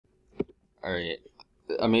Alright,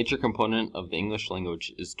 a major component of the English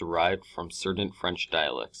language is derived from certain French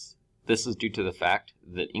dialects. This is due to the fact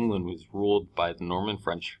that England was ruled by the Norman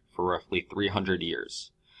French for roughly 300 years.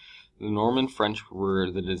 The Norman French were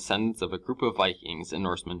the descendants of a group of Vikings and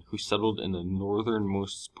Norsemen who settled in the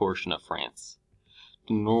northernmost portion of France.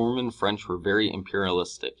 The Norman French were very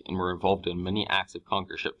imperialistic and were involved in many acts of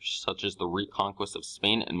conquerorship, such as the reconquest of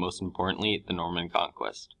Spain and, most importantly, the Norman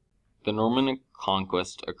Conquest. The Norman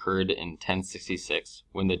Conquest occurred in 1066,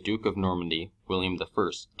 when the Duke of Normandy, William I,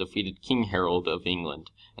 defeated King Harold of England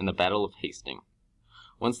in the Battle of Hastings.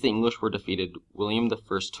 Once the English were defeated, William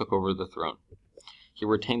I took over the throne. He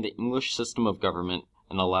retained the English system of government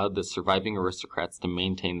and allowed the surviving aristocrats to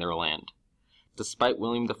maintain their land. Despite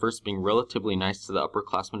William I being relatively nice to the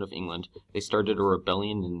upperclassmen of England, they started a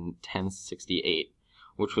rebellion in 1068,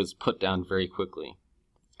 which was put down very quickly.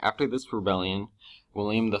 After this rebellion,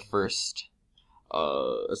 William I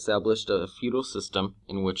established a feudal system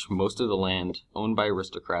in which most of the land owned by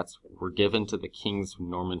aristocrats were given to the king's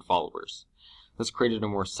Norman followers. This created a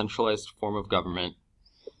more centralized form of government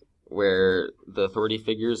where the authority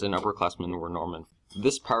figures and upperclassmen were Norman.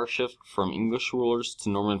 This power shift from English rulers to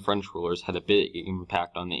Norman French rulers had a big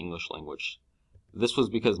impact on the English language. This was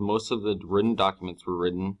because most of the written documents were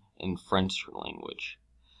written in French language.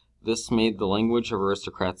 This made the language of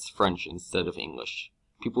aristocrats French instead of English.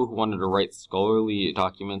 People who wanted to write scholarly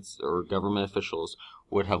documents or government officials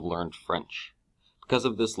would have learned French. Because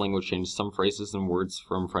of this language change, some phrases and words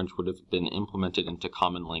from French would have been implemented into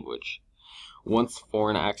common language. Once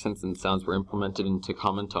foreign accents and sounds were implemented into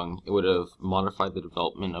common tongue, it would have modified the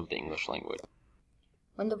development of the English language.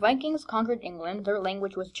 When the Vikings conquered England, their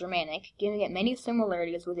language was Germanic, giving it many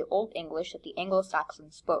similarities with the Old English that the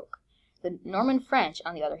Anglo-Saxons spoke. The Norman French,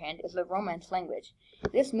 on the other hand, is the Romance language.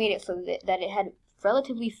 This made it so that it had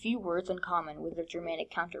relatively few words in common with their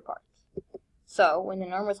Germanic counterparts. So, when the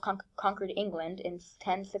Normans conquered England in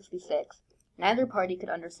 1066, neither party could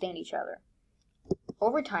understand each other.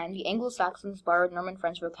 Over time, the Anglo-Saxons borrowed Norman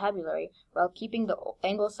French vocabulary while keeping the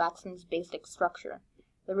Anglo-Saxons' basic structure.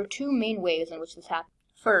 There were two main ways in which this happened.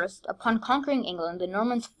 First, upon conquering England, the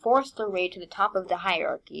Normans forced their way to the top of the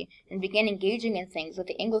hierarchy and began engaging in things that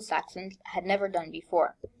the Anglo-Saxons had never done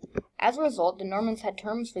before. As a result, the Normans had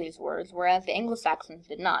terms for these words, whereas the Anglo-Saxons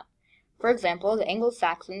did not. For example, the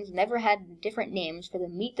Anglo-Saxons never had different names for the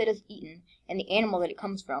meat that is eaten and the animal that it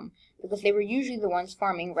comes from, because they were usually the ones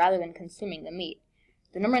farming rather than consuming the meat.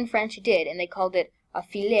 The Norman French did, and they called it a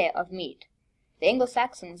filet of meat. The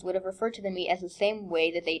Anglo-Saxons would have referred to the meat as the same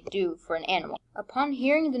way that they do for an animal. Upon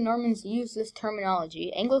hearing the Normans use this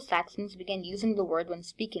terminology, Anglo-Saxons began using the word when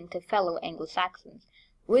speaking to fellow Anglo-Saxons.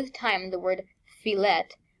 With time, the word filet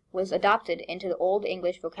was adopted into the Old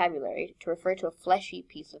English vocabulary to refer to a fleshy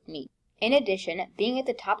piece of meat. In addition, being at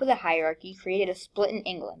the top of the hierarchy created a split in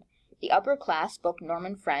England. The upper class spoke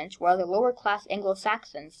Norman French, while the lower class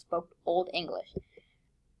Anglo-Saxons spoke Old English.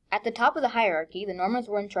 At the top of the hierarchy, the Normans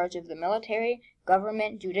were in charge of the military,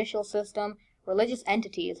 government, judicial system, religious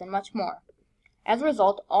entities, and much more. As a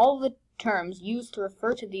result, all the terms used to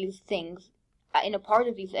refer to these things in a part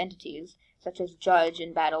of these entities, such as judge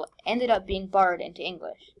and battle, ended up being borrowed into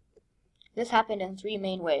English. This happened in three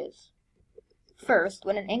main ways. First,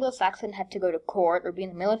 when an Anglo-Saxon had to go to court or be in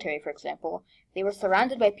the military, for example, they were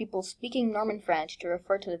surrounded by people speaking Norman French to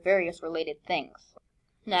refer to the various related things.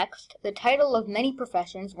 Next, the title of many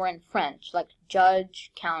professions were in French, like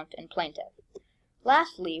judge, count, and plaintiff.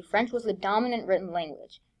 Lastly, French was the dominant written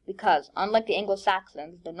language, because, unlike the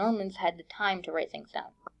Anglo-Saxons, the Normans had the time to write things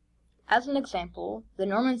down. As an example, the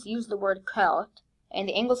Normans used the word court, and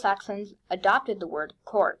the Anglo-Saxons adopted the word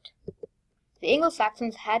court. The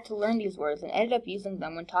Anglo-Saxons had to learn these words and ended up using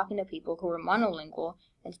them when talking to people who were monolingual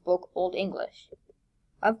and spoke Old English.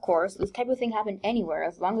 Of course, this type of thing happened anywhere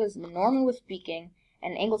as long as the Norman was speaking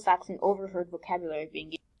and an Anglo-Saxon overheard vocabulary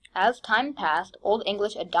being used. As time passed, Old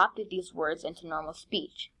English adopted these words into normal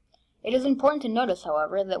speech. It is important to notice,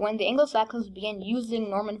 however, that when the Anglo-Saxons began using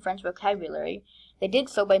Norman French vocabulary, they did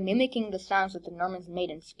so by mimicking the sounds that the Normans made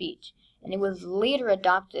in speech, and it was later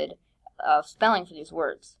adopted spelling for these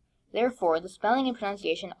words. Therefore, the spelling and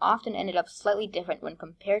pronunciation often ended up slightly different when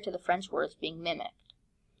compared to the French words being mimicked.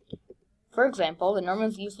 For example, the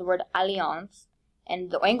Normans used the word alliance,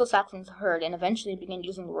 and the Anglo-Saxons heard and eventually began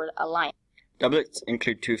using the word alliance. Doublets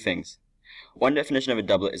include two things. One definition of a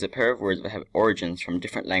doublet is a pair of words that have origins from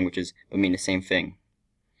different languages but mean the same thing.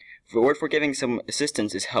 The word for giving some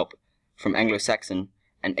assistance is help, from Anglo-Saxon,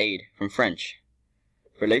 and aid, from French.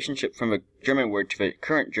 Relationship from a German word to the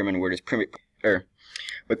current German word is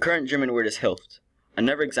the current German word is Hilft.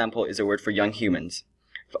 Another example is a word for young humans.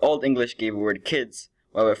 The Old English gave the word kids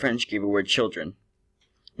while the French gave the word children.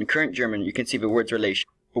 In current German, you can see the word's relation.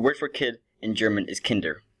 The word for kid in German is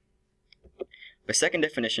Kinder. The second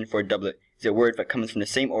definition for a doublet is a word that comes from the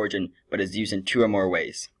same origin but is used in two or more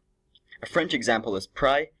ways. A French example is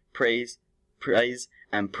prie, praise, praise,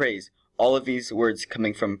 and praise, all of these words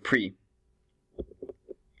coming from prix.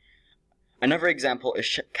 Another example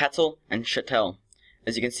is Katzel and Châtel.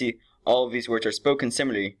 As you can see, all of these words are spoken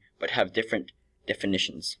similarly but have different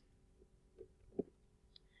definitions.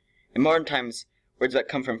 In modern times, words that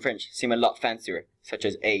come from French seem a lot fancier, such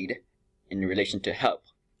as aid, in relation to help.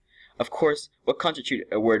 Of course, what constitutes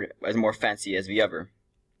a word as more fancy as the other?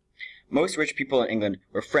 Most rich people in England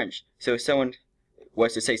were French, so if someone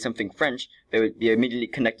was to say something French, they would be immediately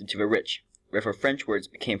connected to the rich. Therefore, French words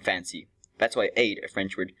became fancy. That's why aid, a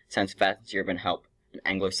French word, sounds fancier than help, an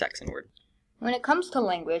Anglo-Saxon word. When it comes to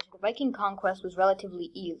language, the Viking conquest was relatively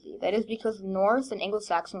easy. That is because Norse and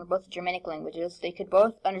Anglo-Saxon were both Germanic languages. They could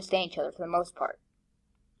both understand each other for the most part.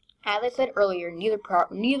 As I said earlier, neither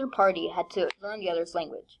party had to learn the other's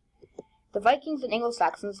language. The Vikings and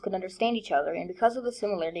Anglo-Saxons could understand each other, and because of the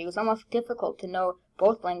similarity, it was almost difficult to know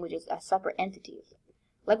both languages as separate entities.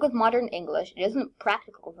 Like with modern English, it isn't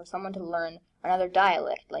practical for someone to learn another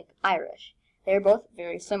dialect, like Irish. They are both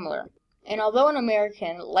very similar. And although an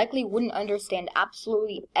American likely wouldn't understand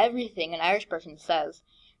absolutely everything an Irish person says,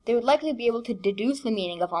 they would likely be able to deduce the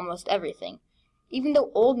meaning of almost everything. Even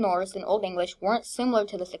though Old Norse and Old English weren't similar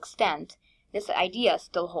to this extent, this idea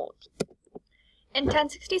still holds. In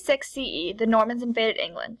 1066 CE, the Normans invaded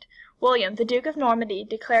England. William, the Duke of Normandy,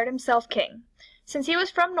 declared himself king. Since he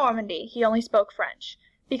was from Normandy, he only spoke French.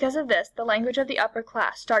 Because of this, the language of the upper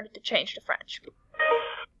class started to change to French.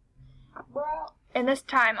 In this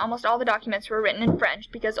time, almost all the documents were written in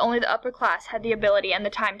French because only the upper class had the ability and the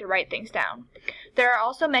time to write things down. There are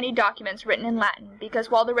also many documents written in Latin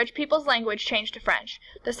because while the rich people's language changed to French,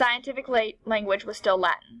 the scientific language was still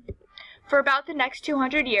Latin. For about the next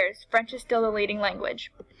 200 years, French is still the leading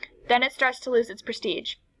language. Then it starts to lose its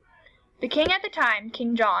prestige. The king at the time,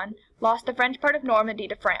 King John, lost the French part of Normandy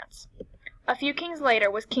to France. A few kings later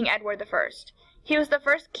was King Edward I. He was the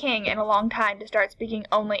first king in a long time to start speaking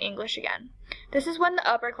only English again. This is when the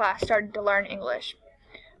upper class started to learn English.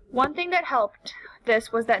 One thing that helped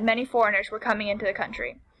this was that many foreigners were coming into the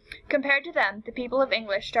country. Compared to them, the people of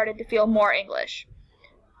English started to feel more English,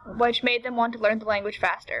 which made them want to learn the language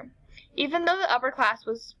faster. Even though the upper class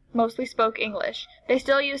mostly spoke English, they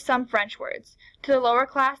still used some French words. To the lower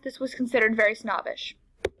class, this was considered very snobbish.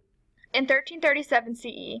 In 1337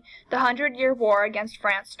 CE, the 100-Year War against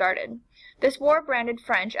France started. This war branded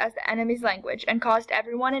French as the enemy's language and caused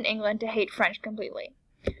everyone in England to hate French completely.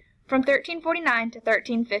 From 1349 to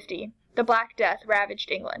 1350, the Black Death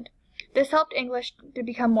ravaged England. This helped English to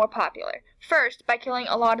become more popular, first by killing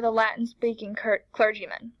a lot of the Latin-speaking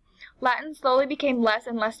clergymen. Latin slowly became less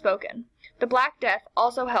and less spoken. The Black Death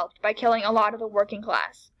also helped by killing a lot of the working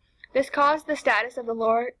class. This caused the status of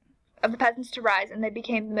the peasants to rise, and they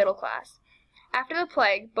became the middle class. After the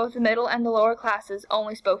plague, both the middle and the lower classes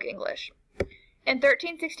only spoke English. In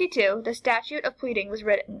 1362, the Statute of Pleading was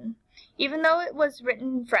written. Even though it was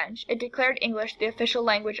written in French, it declared English the official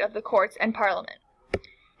language of the courts and Parliament.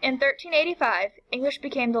 In 1385, English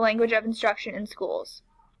became the language of instruction in schools.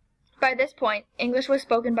 By this point, English was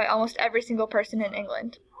spoken by almost every single person in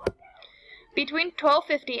England. Between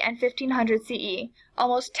 1250 and 1500 CE,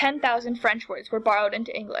 almost 10,000 French words were borrowed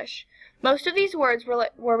into English. Most of these words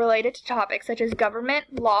were related to topics such as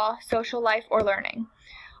government, law, social life, or learning.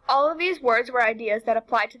 All of these words were ideas that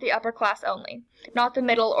applied to the upper class only, not the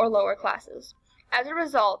middle or lower classes. As a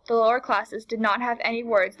result, the lower classes did not have any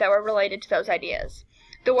words that were related to those ideas.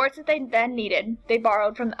 The words that they then needed, they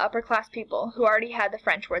borrowed from the upper class people who already had the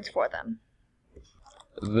French words for them.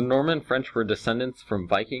 The Norman French were descendants from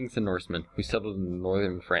Vikings and Norsemen who settled in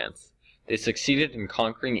northern France. They succeeded in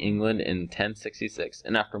conquering England in 1066,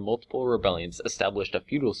 and after multiple rebellions established a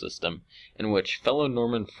feudal system in which fellow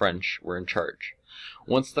Norman French were in charge.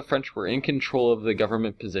 Once the French were in control of the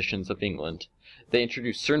government positions of England, they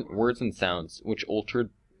introduced certain words and sounds which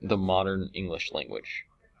altered the modern English language.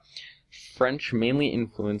 French mainly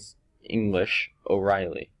influenced English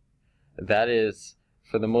orally. That is,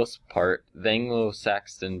 for the most part, the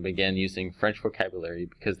Anglo-Saxon began using French vocabulary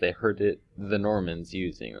because they heard the Normans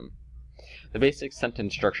using them. The basic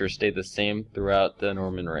sentence structure stayed the same throughout the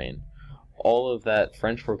Norman reign. All of that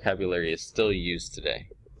French vocabulary is still used today.